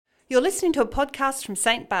You're listening to a podcast from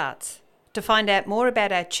St. Bart's. To find out more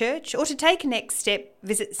about our church or to take a next step,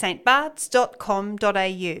 visit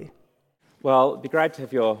stbarts.com.au. Well, it'd be great to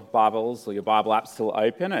have your Bibles or your Bible app still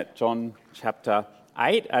open at John chapter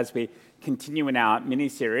 8 as we continue in our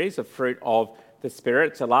mini-series of Fruit of the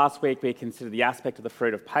Spirit. So last week we considered the aspect of the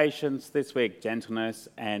fruit of patience, this week gentleness,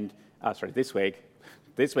 and this week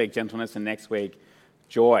gentleness, and next week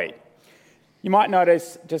joy. You might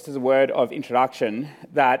notice, just as a word of introduction,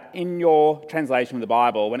 that in your translation of the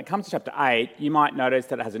Bible, when it comes to chapter 8, you might notice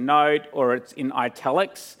that it has a note or it's in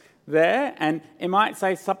italics there, and it might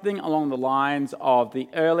say something along the lines of the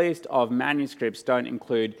earliest of manuscripts don't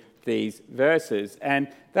include these verses. And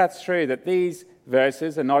that's true, that these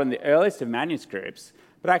verses are not in the earliest of manuscripts,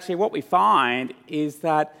 but actually what we find is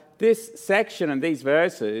that this section and these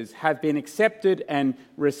verses have been accepted and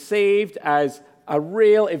received as a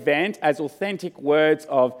real event, as authentic words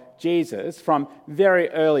of Jesus from very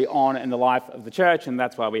early on in the life of the church, and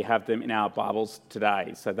that's why we have them in our Bibles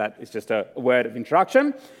today. So that is just a word of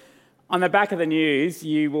introduction. On the back of the news,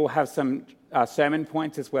 you will have some sermon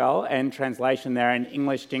points as well, and translation there in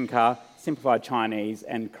English, Dinka, Simplified Chinese,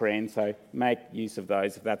 and Korean, so make use of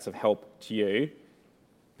those if that's of help to you.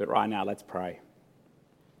 But right now, let's pray.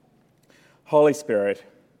 Holy Spirit,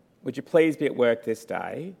 would you please be at work this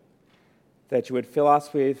day, that you would fill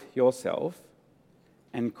us with yourself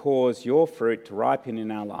and cause your fruit to ripen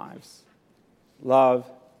in our lives. Love,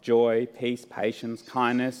 joy, peace, patience,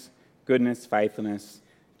 kindness, goodness, faithfulness,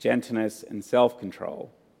 gentleness, and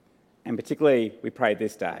self-control. And particularly, we pray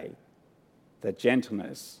this day that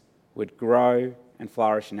gentleness would grow and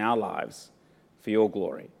flourish in our lives for your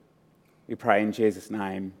glory. We pray in Jesus'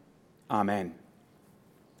 name. Amen.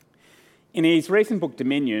 In his recent book,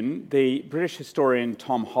 Dominion, the British historian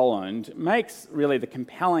Tom Holland makes really the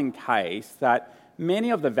compelling case that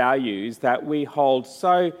many of the values that we hold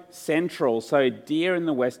so central, so dear in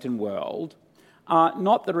the Western world, are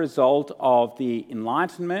not the result of the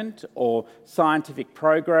Enlightenment or scientific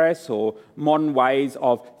progress or modern ways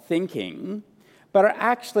of thinking, but are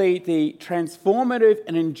actually the transformative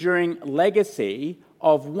and enduring legacy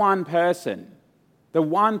of one person, the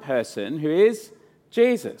one person who is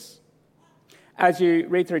Jesus. As you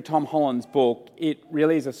read through Tom Holland's book, it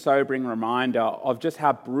really is a sobering reminder of just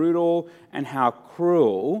how brutal and how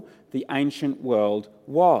cruel the ancient world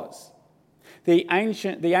was. The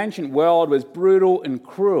ancient world was brutal and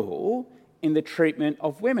cruel in the treatment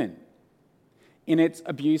of women, in its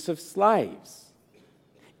abuse of slaves.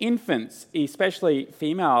 Infants, especially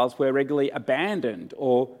females, were regularly abandoned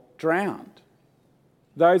or drowned.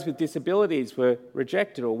 Those with disabilities were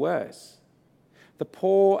rejected or worse. The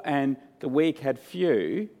poor and the weak had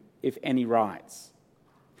few, if any, rights.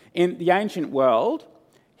 In the ancient world,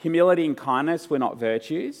 humility and kindness were not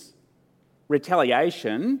virtues.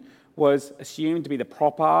 Retaliation was assumed to be the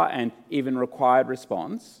proper and even required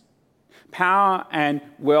response. Power and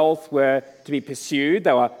wealth were to be pursued,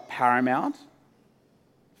 they were paramount.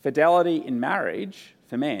 Fidelity in marriage,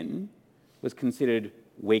 for men, was considered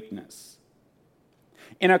weakness.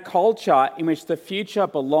 In a culture in which the future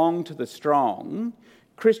belonged to the strong,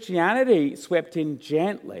 Christianity swept in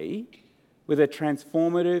gently with a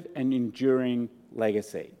transformative and enduring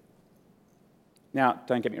legacy. Now,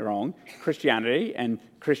 don't get me wrong, Christianity and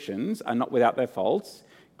Christians are not without their faults.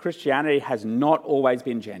 Christianity has not always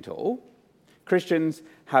been gentle. Christians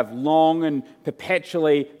have long and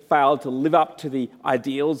perpetually failed to live up to the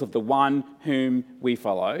ideals of the one whom we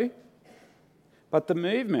follow. But the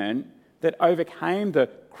movement that overcame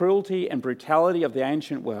the cruelty and brutality of the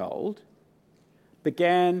ancient world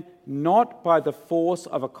began not by the force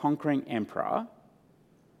of a conquering emperor,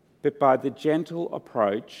 but by the gentle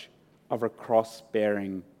approach of a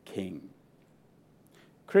cross-bearing king.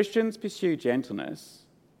 Christians pursue gentleness.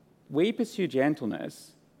 We pursue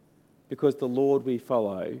gentleness because the Lord we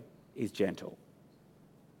follow is gentle.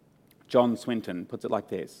 John Swinton puts it like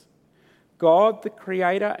this: God, the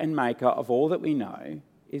creator and maker of all that we know,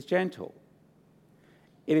 is gentle.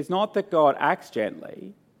 It is not that God acts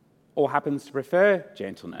gently or happens to prefer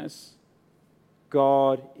gentleness.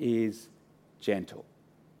 God is gentle.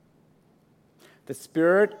 The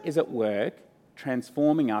Spirit is at work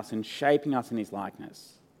transforming us and shaping us in his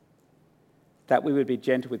likeness, that we would be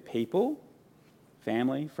gentle with people,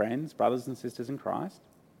 family, friends, brothers and sisters in Christ,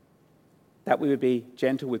 that we would be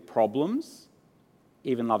gentle with problems,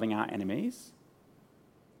 even loving our enemies,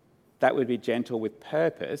 that we would be gentle with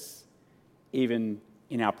purpose, even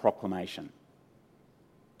in our proclamation.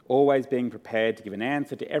 Always being prepared to give an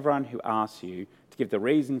answer to everyone who asks you, to give the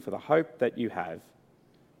reason for the hope that you have,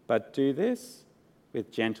 but do this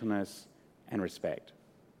with gentleness and respect.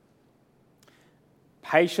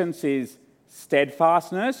 Patience is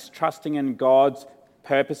steadfastness, trusting in God's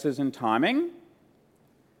purposes and timing.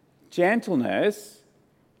 Gentleness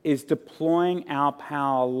is deploying our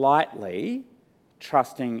power lightly,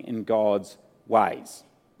 trusting in God's ways.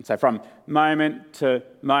 And so from moment to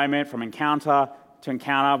moment, from encounter to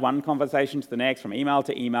encounter, one conversation to the next, from email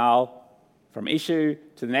to email, from issue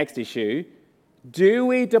to the next issue, do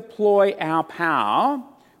we deploy our power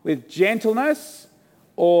with gentleness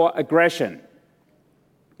or aggression?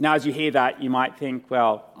 Now, as you hear that, you might think,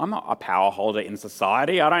 well, I'm not a power holder in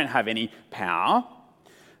society. I don't have any power.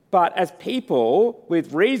 But as people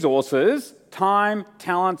with resources, time,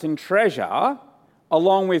 talent, and treasure,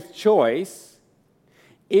 along with choice,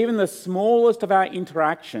 even the smallest of our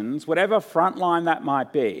interactions, whatever frontline that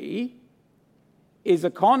might be, is a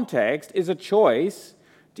context, is a choice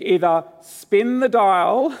to either spin the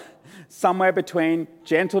dial somewhere between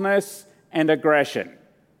gentleness and aggression.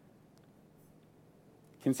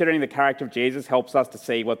 Considering the character of Jesus helps us to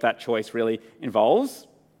see what that choice really involves.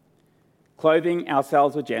 Clothing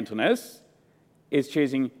ourselves with gentleness is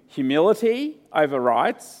choosing humility over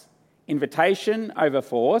rights, invitation over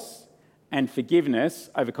force, and forgiveness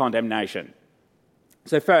over condemnation.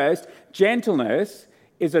 So first, gentleness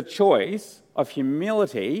is a choice of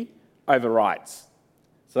humility over rights.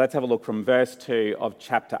 So let's have a look from verse 2 of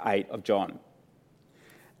chapter 8 of John.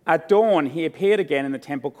 At dawn, he appeared again in the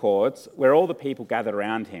temple courts where all the people gathered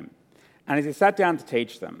around him. And as he sat down to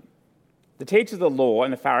teach them, the teachers of the law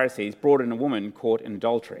and the Pharisees brought in a woman caught in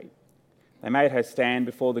adultery. They made her stand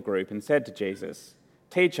before the group and said to Jesus,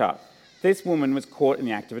 "Teacher, this woman was caught in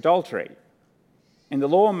the act of adultery. In the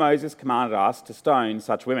law, Moses commanded us to stone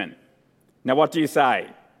such women. Now what do you say?"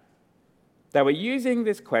 They were using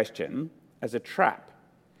this question as a trap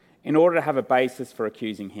in order to have a basis for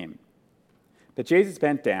accusing him. But Jesus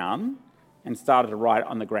bent down and started to write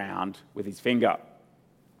on the ground with his finger.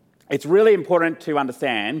 It's really important to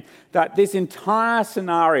understand that this entire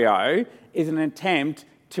scenario is an attempt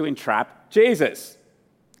to entrap Jesus.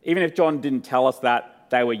 Even if John didn't tell us that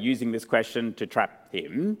they were using this question to trap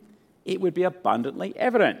him, it would be abundantly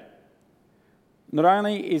evident. Not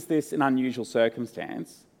only is this an unusual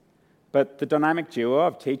circumstance, but the dynamic duo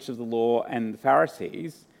of teachers of the law and the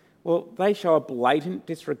Pharisees, well, they show a blatant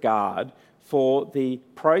disregard for the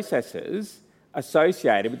processes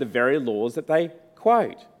associated with the very laws that they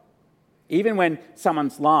quote. Even when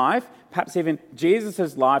someone's life, perhaps even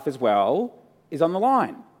Jesus' life as well, is on the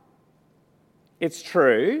line. It's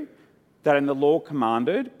true that in the law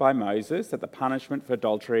commanded by Moses that the punishment for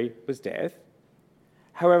adultery was death.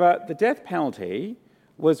 However, the death penalty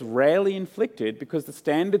was rarely inflicted because the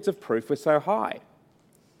standards of proof were so high.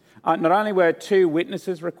 Not only were 2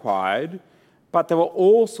 witnesses required, but there were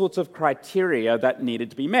all sorts of criteria that needed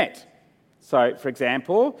to be met. So, for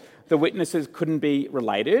example, the witnesses couldn't be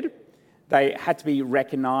related. They had to be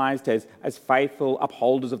recognised as faithful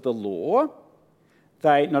upholders of the law.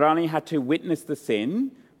 They not only had to witness the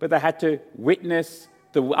sin, but they had to witness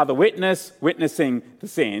the other witness witnessing the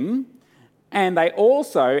sin. And they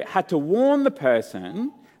also had to warn the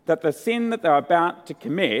person that the sin that they were about to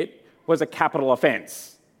commit was a capital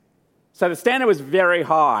offence. So the standard was very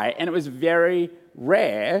high, and it was very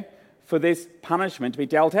rare for this punishment to be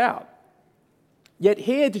dealt out. Yet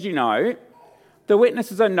here, did you know, the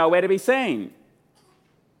witnesses are nowhere to be seen.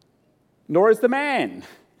 Nor is the man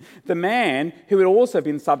who had also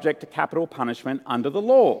been subject to capital punishment under the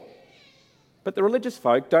law. But the religious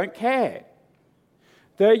folk don't care.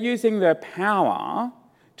 They're using their power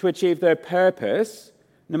to achieve their purpose,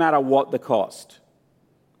 no matter what the cost.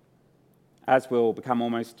 As will become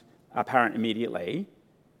almost apparent immediately,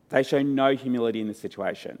 they show no humility in this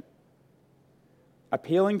situation.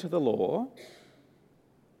 Appealing to the law,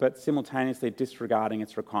 but simultaneously disregarding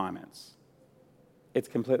its requirements. It's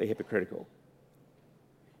completely hypocritical.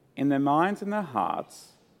 In their minds and their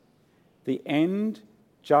hearts, the end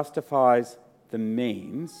justifies the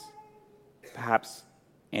means, perhaps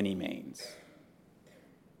any means.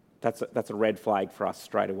 That's a red flag for us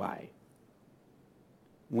straight away.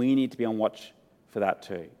 We need to be on watch for that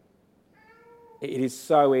too. It is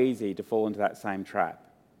so easy to fall into that same trap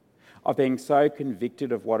of being so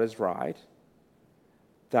convicted of what is right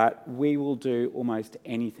that we will do almost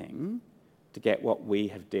anything to get what we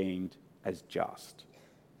have deemed as just.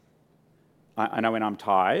 I know when I'm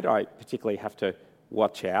tired, I particularly have to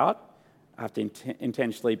watch out. I have to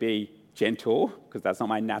intentionally be gentle because that's not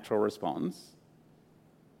my natural response.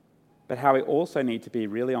 But how we also need to be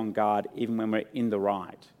really on guard even when we're in the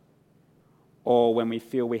right, or when we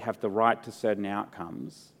feel we have the right to certain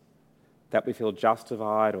outcomes, that we feel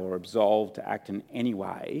justified or absolved to act in any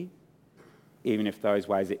way, even if those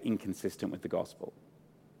ways are inconsistent with the gospel.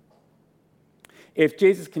 If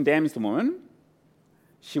Jesus condemns the woman,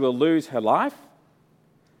 she will lose her life,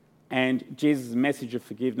 and Jesus' message of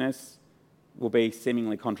forgiveness will be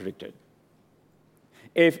seemingly contradicted.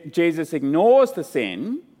 If Jesus ignores the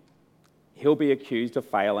sin, he'll be accused of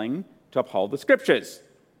failing to uphold the scriptures.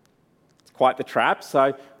 It's quite the trap,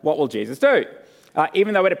 so what will Jesus do?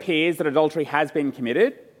 Even though it appears that adultery has been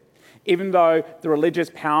committed, even though the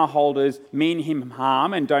religious power holders mean him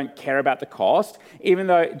harm and don't care about the cost, even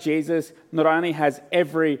though Jesus not only has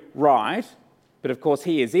every right, but of course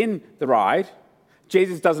he is in the right,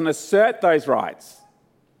 Jesus doesn't assert those rights.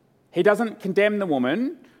 He doesn't condemn the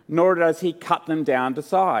woman, nor does he cut them down to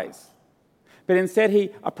size. But instead he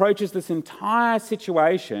approaches this entire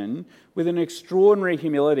situation with an extraordinary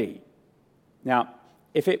humility. Now,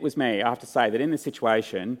 if it was me, I have to say that in this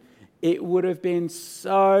situation, it would have been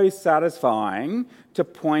so satisfying to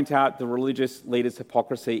point out the religious leaders'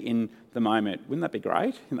 hypocrisy in the moment. Wouldn't that be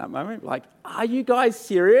great in that moment? Like, are you guys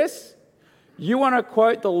serious? You want to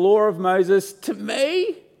quote the law of Moses to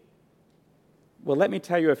me? Well, let me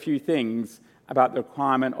tell you a few things about the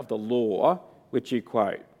requirement of the law which you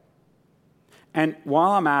quote. And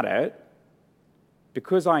while I'm at it,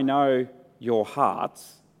 because I know your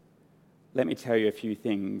hearts, let me tell you a few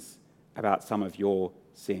things about some of your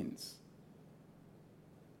sins.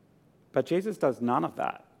 But Jesus does none of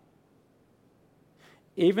that.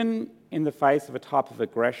 Even in the face of a type of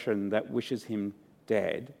aggression that wishes him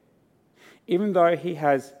dead, even though he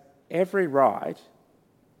has every right,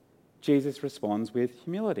 Jesus responds with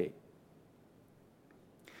humility.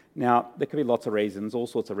 Now, there could be lots of reasons, all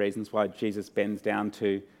sorts of reasons why Jesus bends down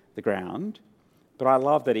to the ground, but I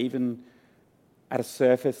love that even at a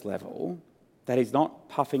surface level, that he's not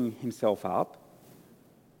puffing himself up,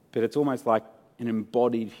 but it's almost like an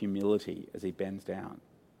embodied humility as he bends down.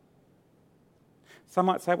 Some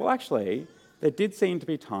might say, well, actually, there did seem to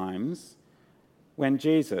be times when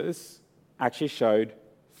Jesus actually showed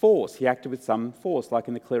force. He acted with some force, like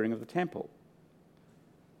in the clearing of the temple.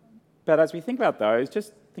 But as we think about those,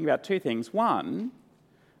 just think about two things. One,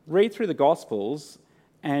 read through the Gospels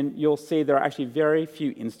and you'll see there are actually very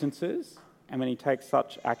few instances and when he takes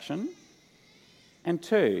such action. And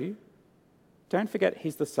two, don't forget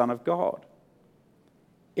he's the Son of God.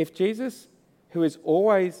 If Jesus, who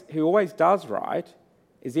always does right,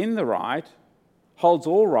 is in the right, holds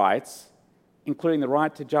all rights, including the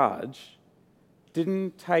right to judge,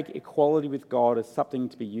 didn't take equality with God as something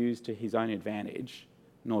to be used to his own advantage,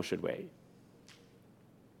 nor should we.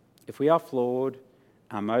 If we are flawed,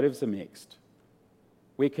 our motives are mixed,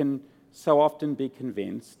 we can so often be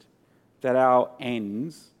convinced that our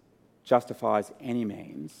ends justifies any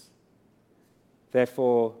means.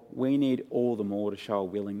 Therefore, we need all the more to show a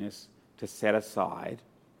willingness to set aside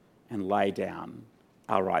and lay down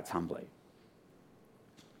our rights humbly.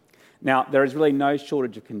 Now, there is really no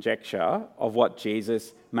shortage of conjecture of what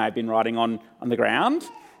Jesus may have been writing on the ground.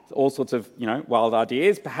 All sorts of, wild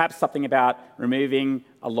ideas. Perhaps something about removing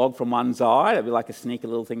a log from one's eye. That'd be like a sneaky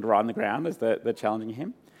little thing to write on the ground as they're challenging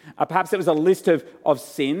him. Perhaps it was a list of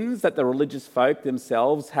sins that the religious folk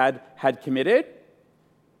themselves had committed.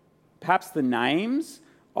 Perhaps the names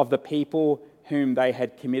of the people whom they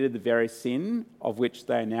had committed the very sin of which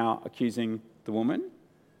they are now accusing the woman.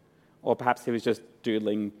 Or perhaps he was just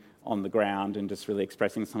doodling on the ground and just really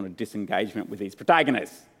expressing some sort of disengagement with his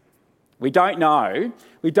protagonists. We don't know.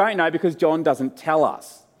 We don't know because John doesn't tell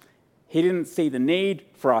us. He didn't see the need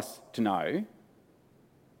for us to know.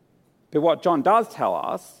 But what John does tell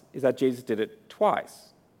us is that Jesus did it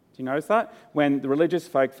twice. Do you notice that? When the religious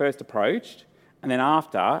folk first approached, and then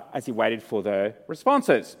after, as he waited for their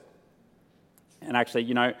responses. And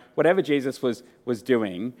actually, whatever Jesus was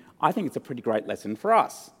doing, I think it's a pretty great lesson for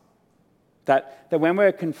us. That when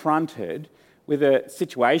we're confronted with a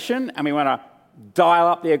situation and we want to dial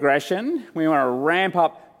up the aggression, we want to ramp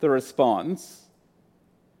up the response,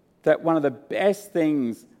 that one of the best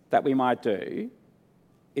things that we might do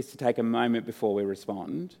is to take a moment before we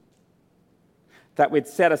respond, that we'd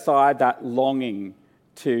set aside that longing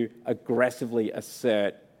to aggressively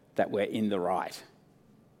assert that we're in the right,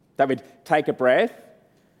 that we'd take a breath,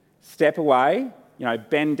 step away,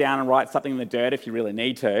 bend down and write something in the dirt if you really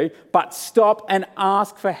need to, but stop and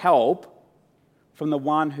ask for help from the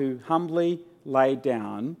one who humbly laid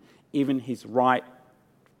down even his right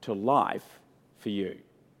to life for you.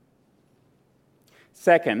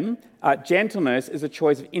 Second, gentleness is a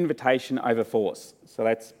choice of invitation over force. So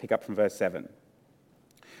let's pick up from verse 7.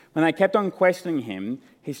 When they kept on questioning him,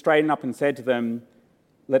 he straightened up and said to them,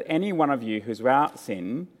 "Let any one of you who's without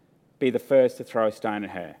sin be the first to throw a stone at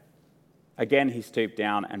her." Again, he stooped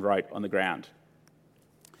down and wrote on the ground.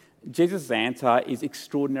 Jesus' answer is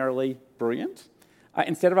extraordinarily brilliant.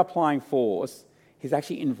 Instead of applying force, he's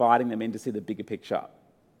actually inviting them in to see the bigger picture.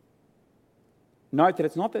 Note that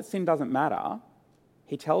it's not that sin doesn't matter.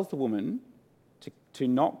 He tells the woman to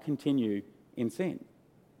not continue in sin.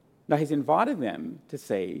 No, he's inviting them to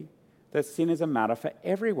see that sin is a matter for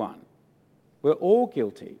everyone. We're all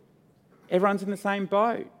guilty. Everyone's in the same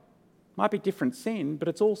boat. Might be different sin, but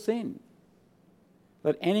it's all sin.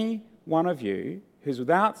 Let any one of you who's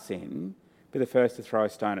without sin be the first to throw a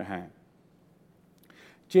stone at her.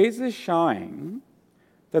 Jesus is showing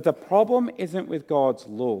that the problem isn't with God's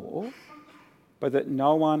law, but that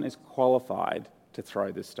no one is qualified to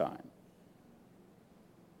throw the stone.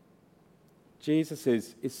 Jesus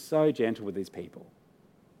is so gentle with these people.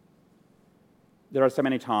 There are so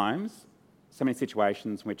many times, so many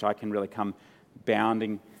situations in which I can really come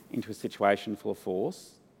bounding into a situation full of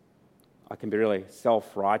force. I can be really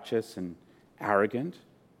self-righteous and arrogant.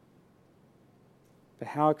 But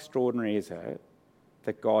how extraordinary is it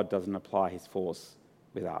that God doesn't apply his force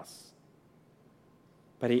with us?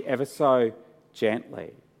 But he ever so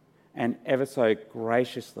gently and ever so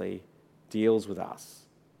graciously deals with us,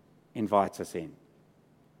 invites us in.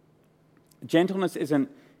 Gentleness isn't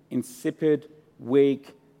insipid,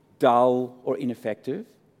 weak, dull, or ineffective.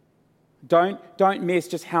 Don't miss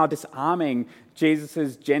just how disarming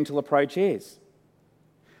Jesus' gentle approach is.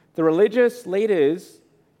 The religious leaders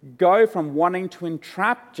go from wanting to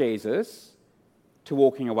entrap Jesus to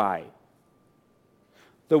walking away.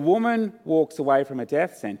 The woman walks away from a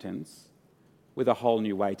death sentence with a whole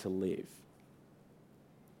new way to live.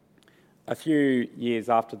 A few years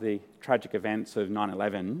after the tragic events of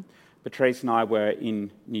 9/11, Patrice and I were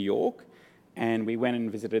in New York, and we went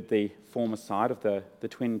and visited the former site of the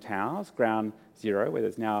Twin Towers, Ground Zero, where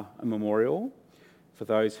there's now a memorial for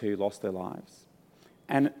those who lost their lives.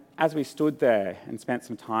 And as we stood there and spent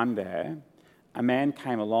some time there, a man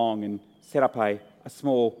came along and set up a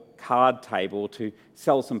small card table to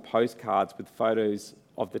sell some postcards with photos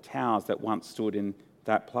of the towers that once stood in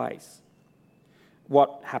that place.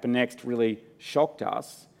 What happened next really shocked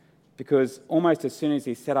us, because almost as soon as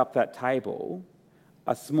he set up that table,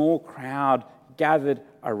 a small crowd gathered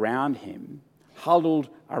around him, huddled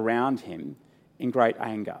around him in great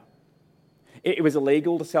anger. It was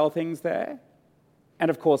illegal to sell things there, and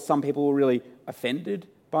of course some people were really offended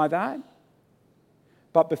by that.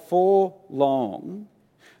 But before long,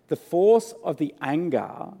 the force of the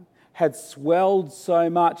anger had swelled so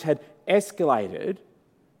much, had escalated,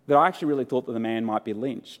 that I actually really thought that the man might be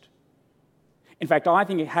lynched. In fact, I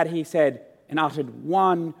think had he said and uttered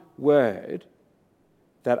one word,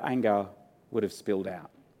 that anger would have spilled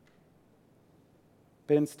out.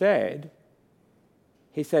 But instead,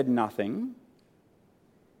 he said nothing.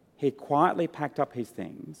 He quietly packed up his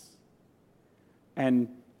things and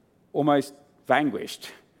almost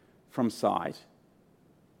vanquished from sight,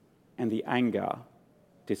 and the anger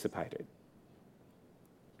dissipated.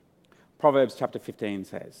 Proverbs chapter 15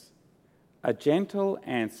 says, "A gentle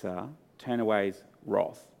answer turns away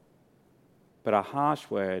wrath, but a harsh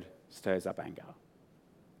word stirs up anger."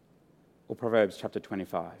 Or Proverbs chapter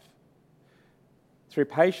 25, "Through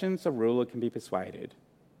patience a ruler can be persuaded,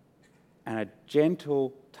 and a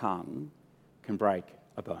gentle tongue can break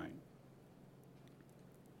a bone."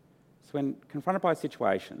 So when confronted by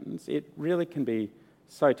situations, it really can be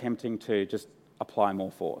so tempting to just apply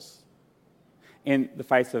more force. In the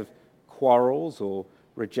face of quarrels or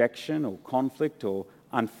rejection or conflict or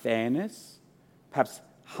unfairness, perhaps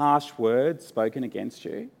harsh words spoken against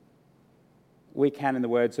you, we can, in the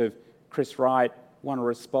words of Chris Wright, want to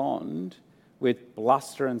respond with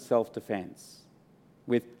bluster and self-defense,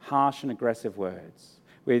 with harsh and aggressive words,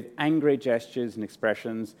 with angry gestures and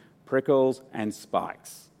expressions, prickles and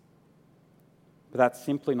spikes. But that's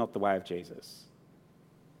simply not the way of Jesus.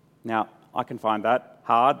 Now, I can find that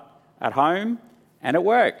hard at home and at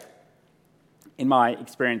work. In my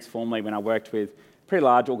experience formerly, when I worked with pretty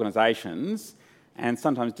large organisations and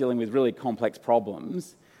sometimes dealing with really complex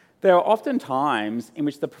problems, there were often times in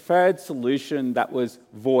which the preferred solution that was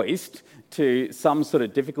voiced to some sort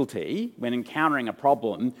of difficulty when encountering a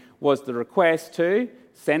problem was the request to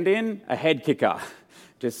send in a head kicker.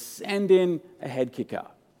 Just send in a head kicker.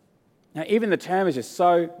 Now, even the term is just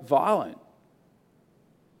so violent.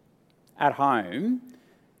 At home,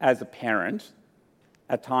 as a parent,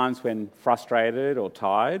 at times when frustrated or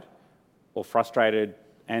tired, or frustrated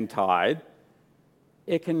and tired,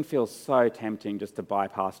 it can feel so tempting just to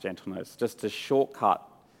bypass gentleness, just to shortcut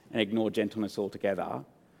and ignore gentleness altogether,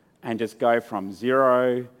 and just go from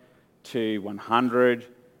 0 to 100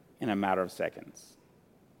 in a matter of seconds.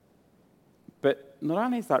 But not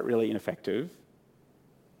only is that really ineffective,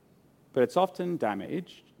 but it's often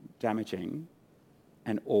damaging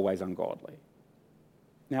and always ungodly.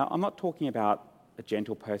 Now, I'm not talking about a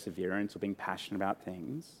gentle perseverance or being passionate about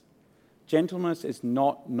things. Gentleness is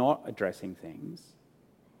not addressing things,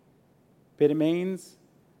 but it means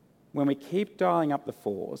when we keep dialing up the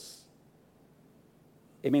force,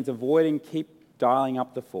 it means keep dialing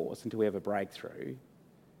up the force until we have a breakthrough,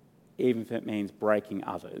 even if it means breaking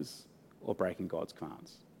others or breaking God's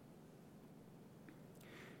commands.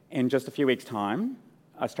 In just a few weeks' time,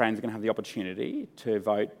 Australians are going to have the opportunity to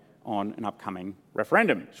vote on an upcoming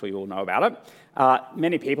referendum. I'm sure you all know about it.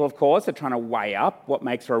 Many people, of course, are trying to weigh up what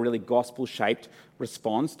makes for a really gospel-shaped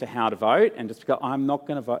response to how to vote. And just because I'm not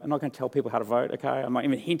going to vote, I'm not going to tell people how to vote, okay? I'm not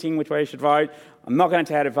even hinting which way you should vote. I'm not going to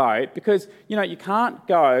tell you how to vote because, you can't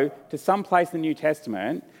go to some place in the New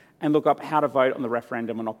Testament and look up how to vote on the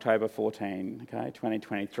referendum on October 14,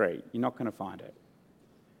 2023. You're not going to find it.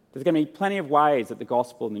 There's going to be plenty of ways that the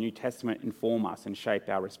gospel and the New Testament inform us and shape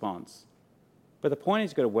our response. But the point is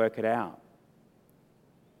you've got to work it out.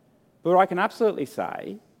 But what I can absolutely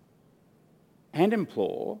say and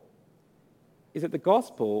implore is that the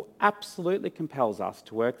gospel absolutely compels us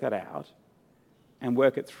to work that out and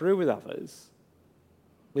work it through with others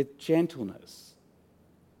with gentleness.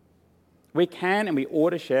 We can and we ought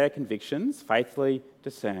to share convictions, faithfully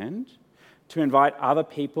discerned, to invite other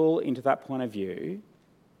people into that point of view,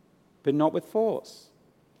 but not with force.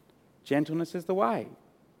 Gentleness is the way.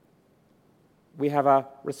 We have a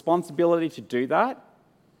responsibility to do that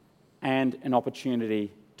and an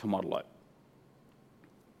opportunity to model it.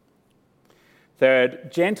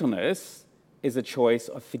 Third, gentleness is a choice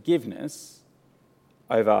of forgiveness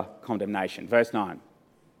over condemnation. Verse 9.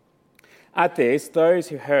 At this, those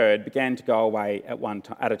who heard began to go away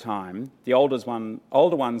at a time, the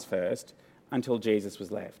older ones first, until Jesus was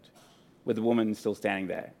left, with the woman still standing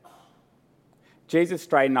there. Jesus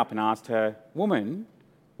straightened up and asked her, "Woman,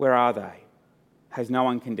 where are they? Has no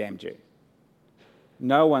one condemned you?"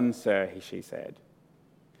 "No one, sir," she said.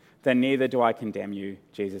 "Then neither do I condemn you,"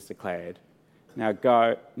 Jesus declared. Now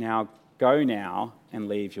go now and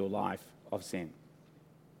leave your life of sin."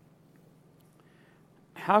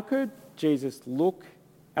 How could Jesus look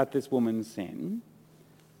at this woman's sin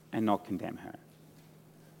and not condemn her?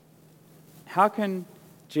 How can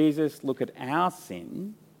Jesus look at our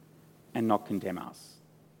sin and not condemn us?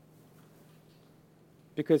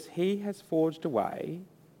 Because he has forged a way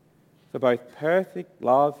for both perfect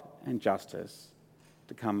love and justice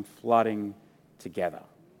to come flooding together.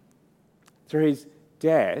 Through his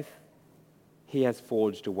death, he has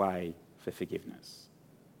forged a way for forgiveness.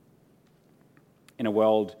 In a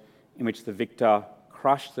world in which the victor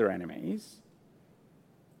crushed their enemies,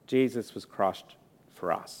 Jesus was crushed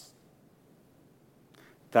for us.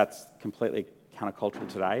 That's completely countercultural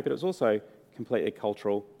today, but it was also completely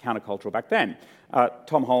countercultural back then.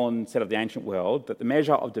 Tom Holland said of the ancient world that the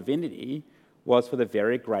measure of divinity was for the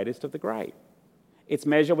very greatest of the great. Its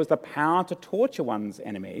measure was the power to torture one's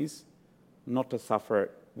enemies, not to suffer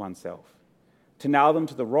it oneself, to nail them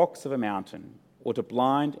to the rocks of a mountain, or to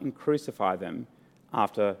blind and crucify them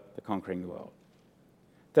after the conquering the world.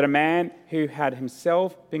 That a man who had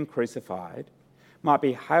himself been crucified might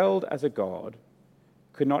be hailed as a god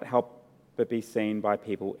could not help but be seen by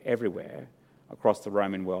people everywhere across the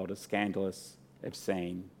Roman world as scandalous,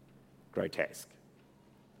 obscene, grotesque.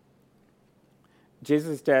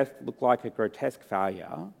 Jesus' death looked like a grotesque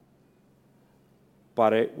failure,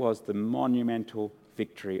 but it was the monumental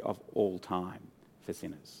victory of all time for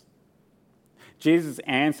sinners. Jesus'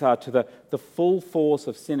 answer to the full force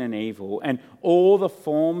of sin and evil and all the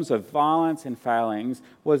forms of violence and failings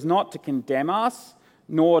was not to condemn us,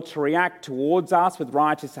 nor to react towards us with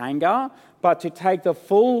righteous anger, but to take the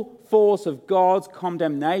full force of God's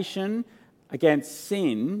condemnation against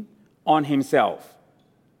sin on himself.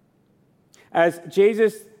 As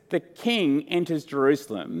Jesus the King enters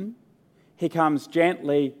Jerusalem, he comes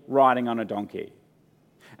gently riding on a donkey.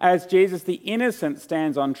 As Jesus the innocent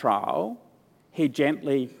stands on trial, he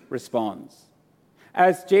gently responds.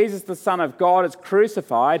 As Jesus the Son of God is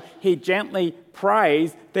crucified, he gently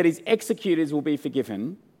prays that his executors will be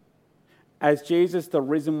forgiven. As Jesus the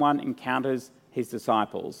risen one encounters his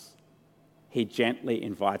disciples, he gently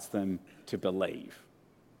invites them to believe.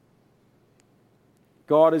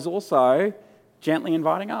 God is also gently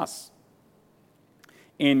inviting us.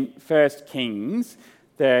 In 1 Kings,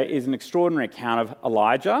 there is an extraordinary account of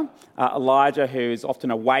Elijah. Elijah, who is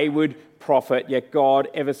often a wayward prophet, yet God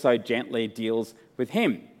ever so gently deals with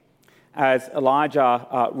him. As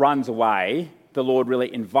Elijah runs away, the Lord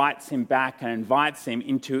really invites him back and invites him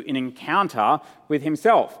into an encounter with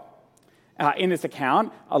himself. In this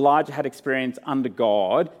account, Elijah had experienced under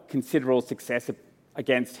God considerable success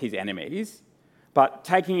against his enemies, But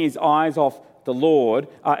taking his eyes off the Lord,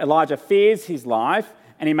 Elijah fears his life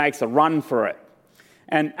and he makes a run for it.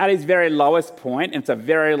 And at his very lowest point, and it's a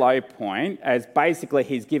very low point, as basically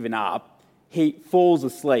he's given up, he falls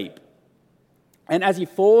asleep. And as he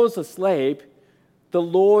falls asleep, the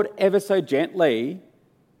Lord ever so gently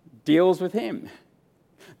deals with him.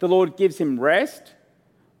 The Lord gives him rest,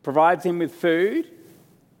 provides him with food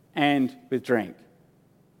and with drink.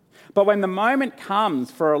 But when the moment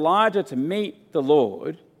comes for Elijah to meet the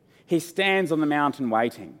Lord, he stands on the mountain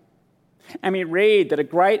waiting. And we read that a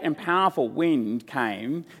great and powerful wind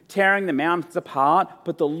came, tearing the mountains apart,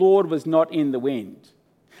 but the Lord was not in the wind.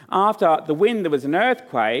 After the wind, there was an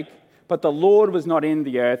earthquake, but the Lord was not in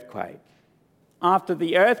the earthquake. After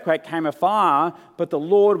the earthquake came a fire, but the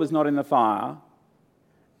Lord was not in the fire.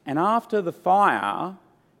 And after the fire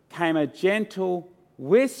came a gentle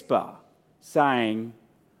whisper saying,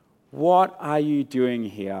 "What are you doing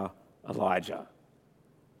here, Elijah?"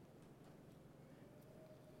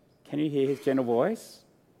 Can you hear his gentle voice?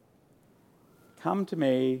 "Come to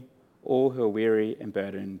me, all who are weary and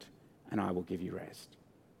burdened, and I will give you rest.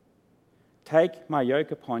 Take my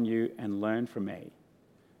yoke upon you and learn from me,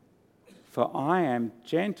 for I am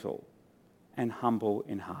gentle and humble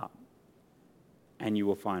in heart, and you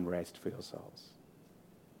will find rest for your souls."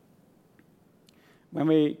 When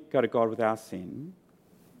we go to God with our sin,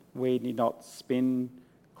 we need not spin,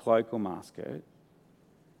 cloak or mask it,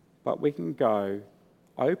 but we can go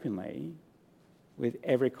openly with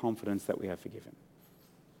every confidence that we are forgiven.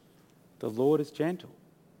 The Lord is gentle.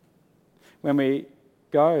 When we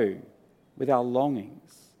go with our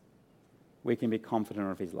longings, we can be confident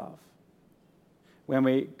of his love. When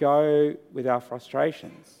we go with our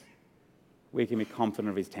frustrations, we can be confident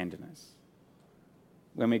of his tenderness.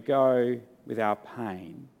 When we go with our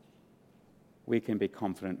pain, we can be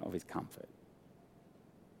confident of his comfort.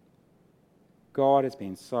 God has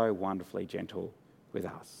been so wonderfully gentle with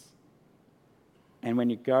us. And when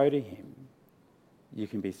you go to him, you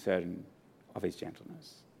can be certain of his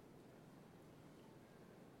gentleness.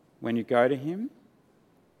 When you go to him,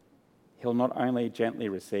 he'll not only gently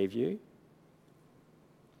receive you,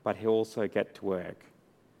 but he'll also get to work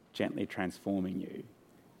gently transforming you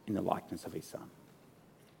in the likeness of his Son.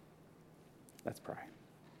 Let's pray.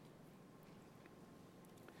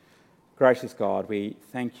 Gracious God, we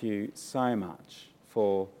thank you so much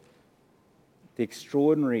for the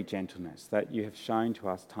extraordinary gentleness that you have shown to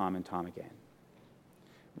us time and time again.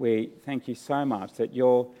 We thank you so much that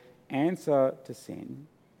your answer to sin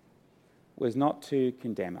was not to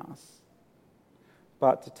condemn us,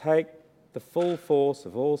 but to take the full force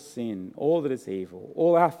of all sin, all that is evil,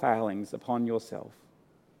 all our failings upon yourself,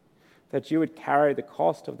 that you would carry the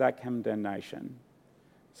cost of that condemnation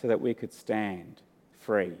so that we could stand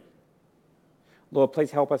free. Lord,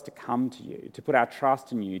 please help us to come to you, to put our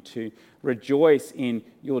trust in you, to rejoice in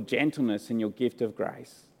your gentleness and your gift of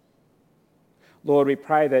grace. Lord, we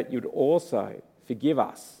pray that you'd also forgive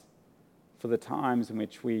us for the times in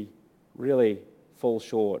which we really fall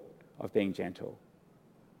short of being gentle.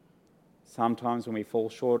 Sometimes when we fall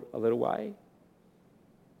short a little way,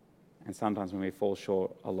 and sometimes when we fall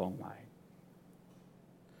short a long way.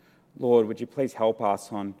 Lord, would you please help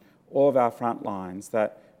us on all of our front lines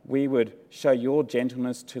that we would show your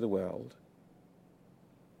gentleness to the world,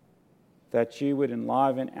 that you would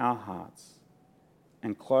enliven our hearts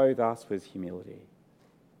and clothe us with humility,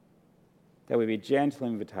 that we be gentle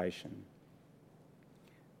invitation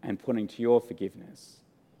and putting to your forgiveness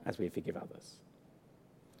as we forgive others.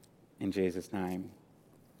 In Jesus' name,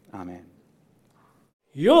 amen.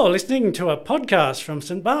 You're listening to a podcast from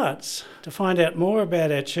St Bart's. To find out more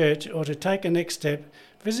about our church or to take a next step,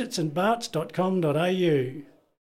 visit stbarts.com.au.